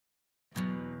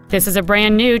This is a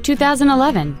brand new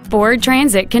 2011 Ford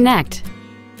Transit Connect.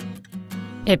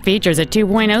 It features a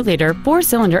 2.0-liter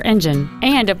four-cylinder engine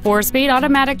and a 4-speed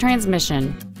automatic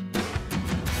transmission.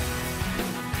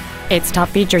 Its top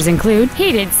features include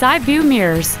heated side view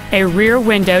mirrors, a rear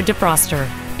window defroster,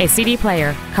 a CD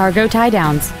player, cargo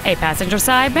tie-downs, a passenger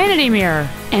side vanity mirror,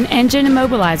 an engine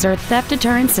immobilizer theft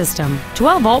deterrent system,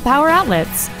 12-volt power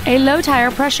outlets, a low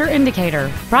tire pressure indicator,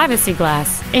 privacy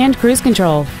glass, and cruise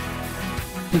control.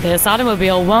 This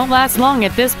automobile won't last long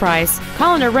at this price.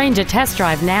 Call and arrange a test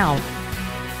drive now.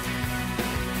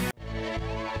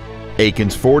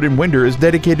 Akins Ford in Winder is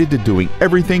dedicated to doing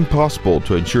everything possible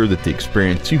to ensure that the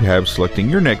experience you have selecting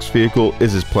your next vehicle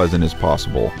is as pleasant as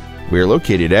possible. We are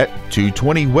located at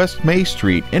 220 West May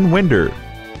Street in Winder.